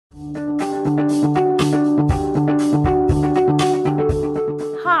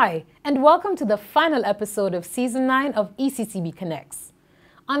Hi, and welcome to the final episode of Season 9 of ECCB Connects.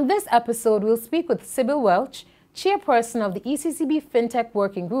 On this episode, we'll speak with Sybil Welsh, Chairperson of the ECCB FinTech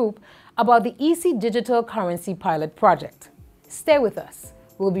Working Group, about the EC Digital Currency Pilot Project. Stay with us.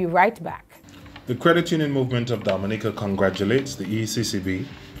 We'll be right back. The Credit Union Movement of Dominica congratulates the ECCB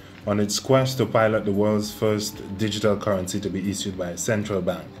on its quest to pilot the world's first digital currency to be issued by a central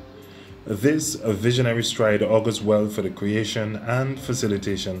bank. This visionary stride augurs well for the creation and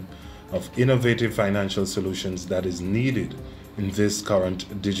facilitation of innovative financial solutions that is needed in this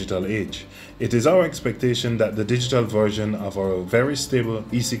current digital age. It is our expectation that the digital version of our very stable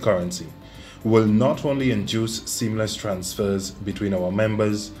EC currency will not only induce seamless transfers between our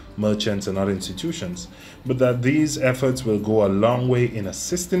members, merchants, and other institutions, but that these efforts will go a long way in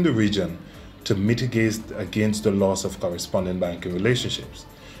assisting the region to mitigate against the loss of corresponding banking relationships.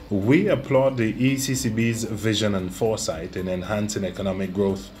 We applaud the ECCB's vision and foresight in enhancing economic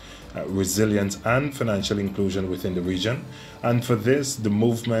growth, resilience, and financial inclusion within the region. And for this, the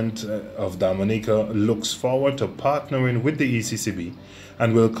movement of Dominica looks forward to partnering with the ECCB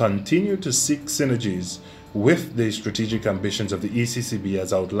and will continue to seek synergies with the strategic ambitions of the ECCB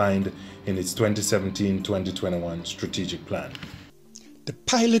as outlined in its 2017-2021 strategic plan. The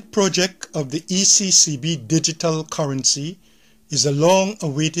pilot project of the ECCB digital currency is a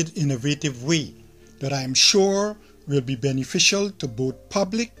long-awaited innovative way that I am sure will be beneficial to both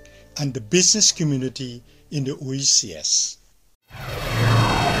public and the business community in the OECS.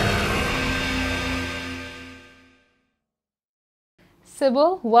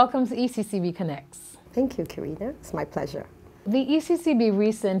 Sybil, welcome to ECCB Connects. Thank you, Karina. It's my pleasure. The ECCB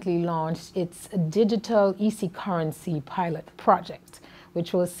recently launched its digital EC currency pilot project,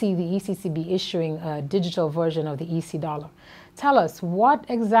 which will see the ECCB issuing a digital version of the EC dollar. Tell us, what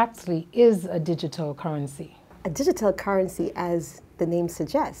exactly is a digital currency? A digital currency, as the name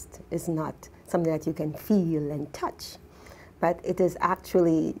suggests, is not something that you can feel and touch, but it is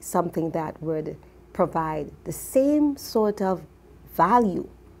actually something that would provide the same sort of value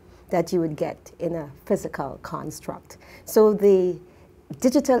that you would get in a physical construct. So the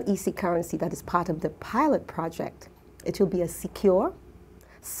digital EC currency that is part of the pilot project, it will be a secure,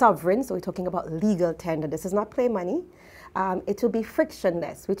 sovereign, so we're talking about legal tender. This is not play money. It will be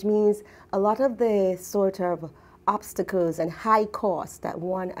frictionless, which means a lot of the sort of obstacles and high costs that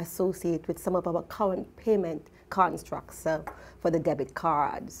one associates with some of our current payment constructs for the debit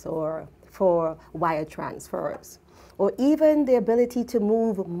cards or for wire transfers, or even the ability to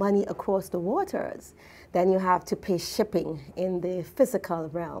move money across the waters. Then you have to pay shipping in the physical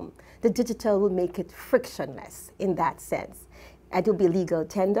realm. The digital will make it frictionless in that sense. It will be legal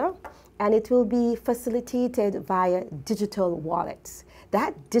tender, and it will be facilitated via digital wallets.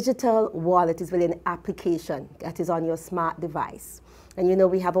 That digital wallet is really an application that is on your smart device. And you know,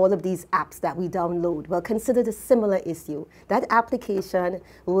 we have all of these apps that we download. Well, consider the similar issue. That application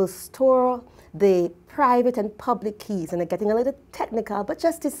will store the private and public keys, and I'm getting a little technical, but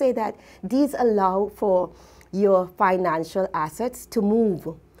just to say that these allow for your financial assets to move,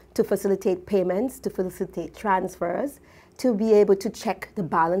 to facilitate payments, to facilitate transfers, to be able to check the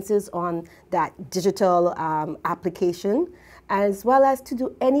balances on that digital application, as well as to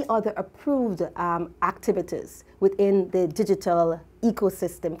do any other approved activities within the digital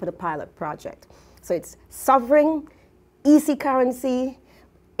ecosystem for the pilot project. So it's sovereign, EC currency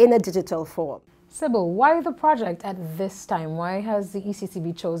in a digital form. Sybil, why the project at this time? Why has the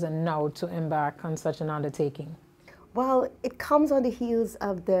ECCB chosen now to embark on such an undertaking? Well, it comes on the heels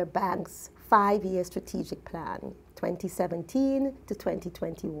of the bank's 5-year strategic plan, 2017 to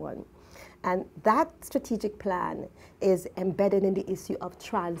 2021. And that strategic plan is embedded in the issue of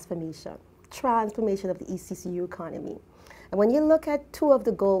transformation of the ECCU economy. And when you look at 2 of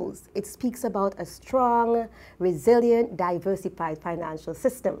the goals, it speaks about a strong, resilient, diversified financial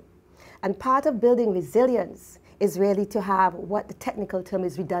system. And part of building resilience is really to have what the technical term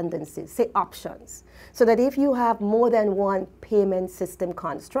is redundancy, say options. So that if you have more than one payment system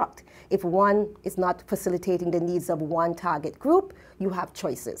construct, if one is not facilitating the needs of one target group, you have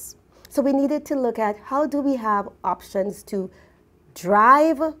choices. So we needed to look at how do we have options to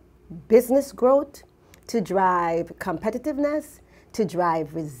drive business growth, to drive competitiveness, to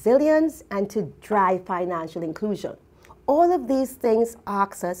drive resilience, and to drive financial inclusion. All of these things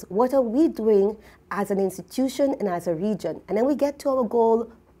ask us, what are we doing as an institution and as a region? And then we get to our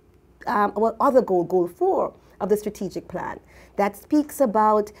goal, our other goal, goal 4 of the strategic plan, that speaks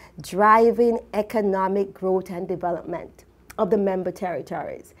about driving economic growth and development. of the member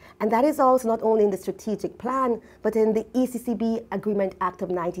territories. And that is also not only in the strategic plan, but in the ECCB Agreement Act of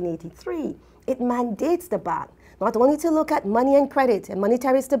 1983. It mandates the bank not only to look at money and credit and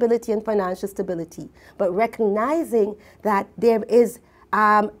monetary stability and financial stability, but recognizing that there is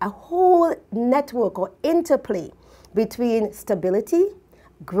a whole network or interplay between stability,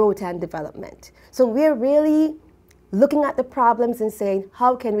 growth, and development. So we're really looking at the problems and saying,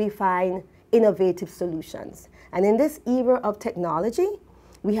 how can we find innovative solutions? And in this era of technology,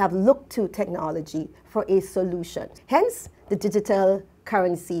 we have looked to technology for a solution. Hence, the digital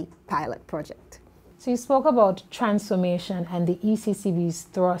currency pilot project. So you spoke about transformation and the ECCB's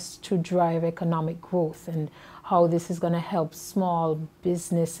thrust to drive economic growth and how this is going to help small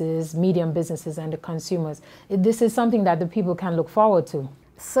businesses, medium businesses, and the consumers. This is something that the people can look forward to.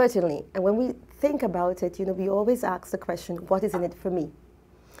 Certainly. And when we think about it, we always ask the question, what is in it for me?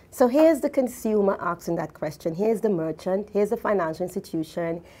 So here's the consumer asking that question. Here's the merchant. Here's the financial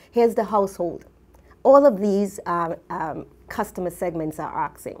institution. Here's the household. All of these customer segments are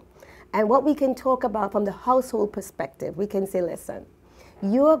asking. And what we can talk about from the household perspective, we can say, listen,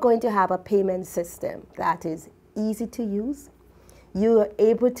 you are going to have a payment system that is easy to use. You are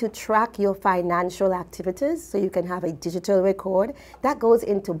able to track your financial activities, so you can have a digital record. That goes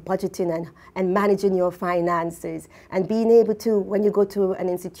into budgeting and managing your finances and being able to, when you go to an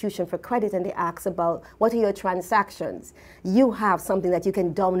institution for credit and they ask about what are your transactions, you have something that you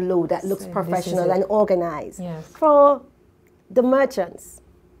can download that looks professional and organized. Yes. For the merchants,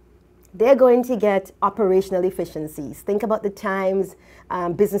 they're going to get operational efficiencies. Think about the times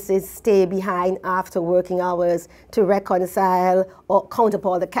businesses stay behind after working hours to reconcile or count up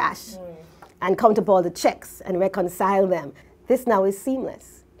all the cash and count up all the checks and reconcile them. This now is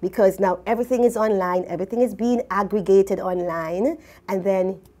seamless because now everything is online, everything is being aggregated online, and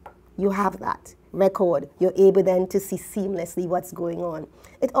then you have that record. You're able then to see seamlessly what's going on.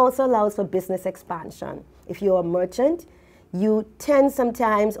 It also allows for business expansion. If you're a merchant, you tend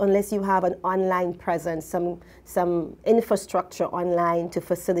sometimes, unless you have an online presence, some infrastructure online to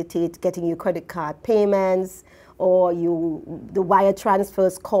facilitate getting your credit card payments or the wire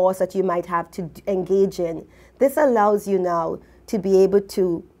transfers costs that you might have to engage in. This allows you now to be able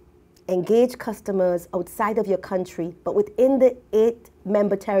to engage customers outside of your country, but within the 8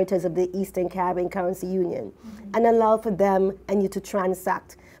 member territories of the Eastern Caribbean Currency Union, and allow for them and you to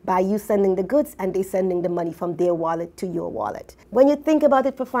transact by you sending the goods and they sending the money from their wallet to your wallet. When you think about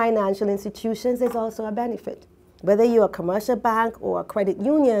it for financial institutions, there's also a benefit. Whether you're a commercial bank or a credit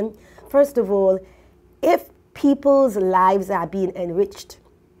union, first of all, if people's lives are being enriched,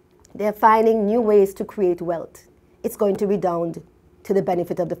 they're finding new ways to create wealth, it's going to redound to the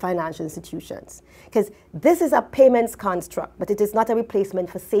benefit of the financial institutions. Because this is a payments construct, but it is not a replacement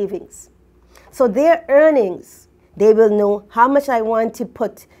for savings. So their earnings, they will know how much I want to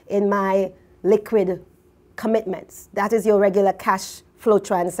put in my liquid commitments. That is your regular cash flow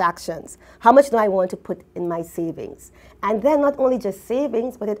transactions. How much do I want to put in my savings? And then not only just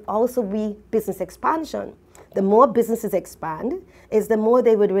savings, but it also be business expansion. The more businesses expand, is the more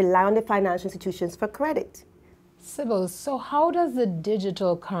they would rely on the financial institutions for credit. Sybil, so how does the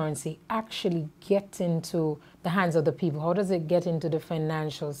digital currency actually get into the hands of the people? How does it get into the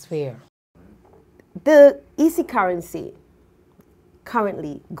financial sphere? The EC currency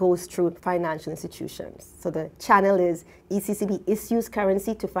currently goes through financial institutions. So the channel is ECCB issues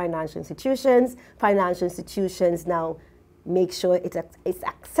currency to financial institutions. Financial institutions now make sure it's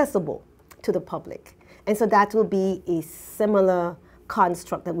accessible to the public. And so that will be a similar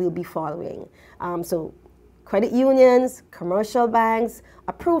construct that we'll be following. So credit unions, commercial banks,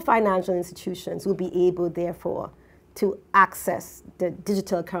 approved financial institutions will be able, therefore, to access the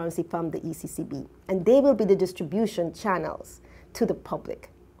digital currency from the ECCB. And they will be the distribution channels to the public.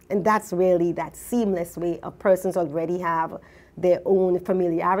 And that's really that seamless way of persons already have their own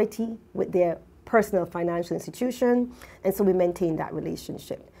familiarity with their personal financial institution, and so we maintain that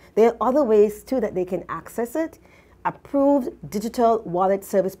relationship. There are other ways, too, that they can access it. Approved digital wallet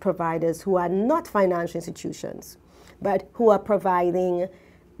service providers who are not financial institutions, but who are providing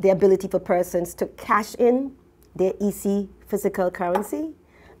the ability for persons to cash in their EC physical currency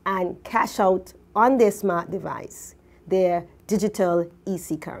and cash out on their smart device their digital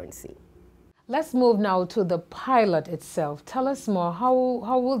EC currency. Let's move now to the pilot itself. Tell us more. How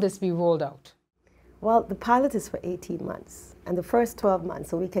will this be rolled out? Well, the pilot is for 18 months, and the first 12 months,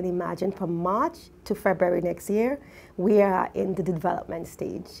 so we can imagine from March to February next year, we are in the development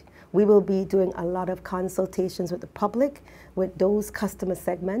stage. We will be doing a lot of consultations with the public, with those customer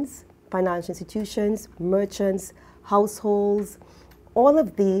segments, financial institutions, merchants, households, all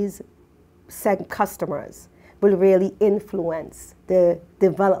of these customers, will really influence the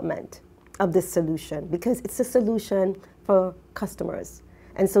development of the solution, because it's a solution for customers.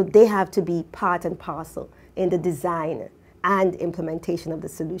 And so they have to be part and parcel in the design and implementation of the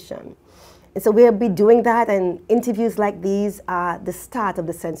solution. And so we'll be doing that, and interviews like these are the start of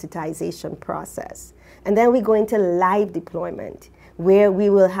the sensitization process. And then we go into live deployment, where we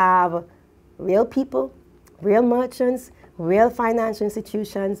will have real people, real merchants, real financial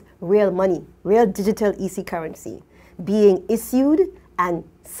institutions, real money, real digital EC currency being issued and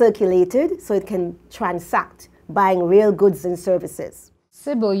circulated so it can transact, buying real goods and services.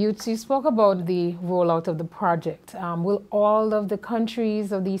 Sybil, you spoke about the rollout of the project. Will all of the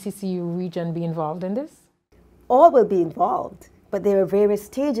countries of the ECCU region be involved in this? All will be involved, but there are various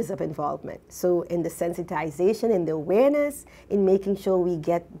stages of involvement. So in the sensitization, in the awareness, in making sure we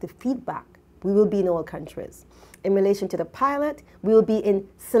get the feedback, we will be in all countries. In relation to the pilot, we will be in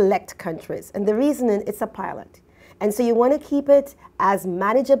select countries. And the reason is it's a pilot. And so you want to keep it as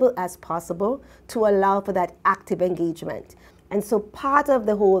manageable as possible to allow for that active engagement. And so part of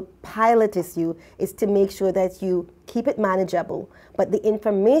the whole pilot issue is to make sure that you keep it manageable, but the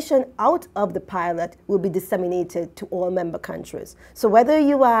information out of the pilot will be disseminated to all member countries. So whether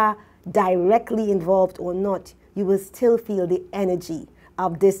you are directly involved or not, you will still feel the energy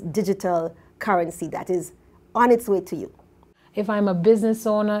of this digital currency that is on its way to you. If I'm a business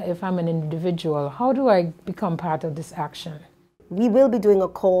owner, if I'm an individual, how do I become part of this action? We will be doing a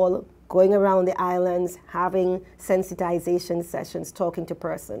call, going around the islands, having sensitization sessions, talking to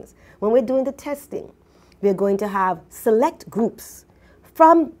persons. When we're doing the testing, we're going to have select groups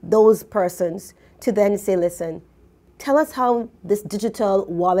from those persons to then say, listen, tell us how this digital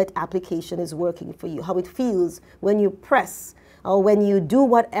wallet application is working for you, how it feels when you press or when you do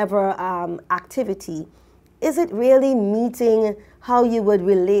whatever activity. Is it really meeting how you would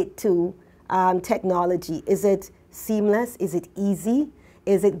relate to technology? Is it seamless? Is it easy?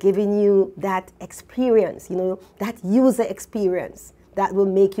 Is it giving you that experience, that user experience that will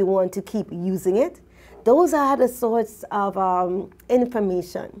make you want to keep using it? Those are the sorts of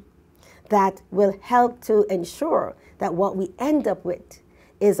information that will help to ensure that what we end up with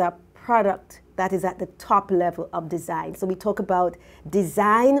is a product that is at the top level of design. So we talk about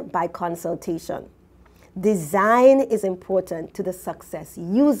design by consultation. Design is important to the success.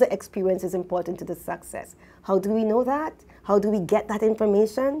 User experience is important to the success. How do we know that? How do we get that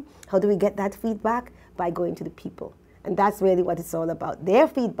information? How do we get that feedback? By going to the people. And that's really what it's all about. Their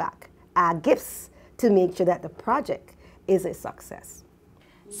feedback are gifts to make sure that the project is a success.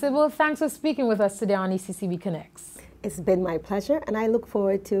 Sybil, thanks for speaking with us today on ECCB Connects. It's been my pleasure, and I look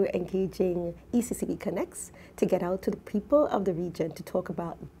forward to engaging ECCB Connects to get out to the people of the region to talk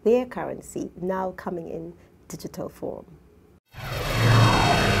about their currency now coming in digital form.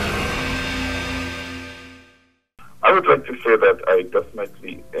 I would like to say that I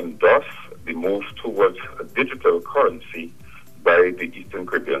definitely endorse the move towards a digital currency by the Eastern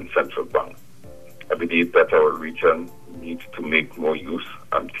Caribbean Central Bank. I believe that our region needs to make more use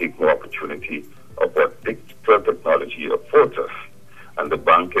and take more opportunity of what digital technology affords us. And the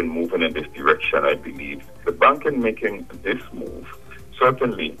bank in moving in this direction, I believe the bank in making this move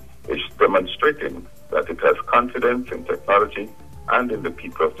certainly is demonstrating that it has confidence in technology and in the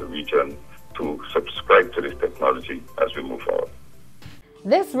people of the region to subscribe to this technology as we move forward.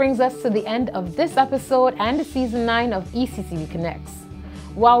 This brings us to the end of this episode and Season 9 of ECCB Connects.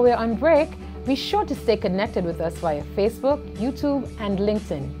 While we're on break, be sure to stay connected with us via Facebook, YouTube, and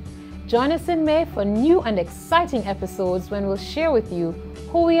LinkedIn. Join us in May for new and exciting episodes when we'll share with you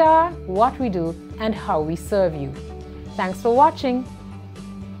who we are, what we do, and how we serve you. Thanks for watching.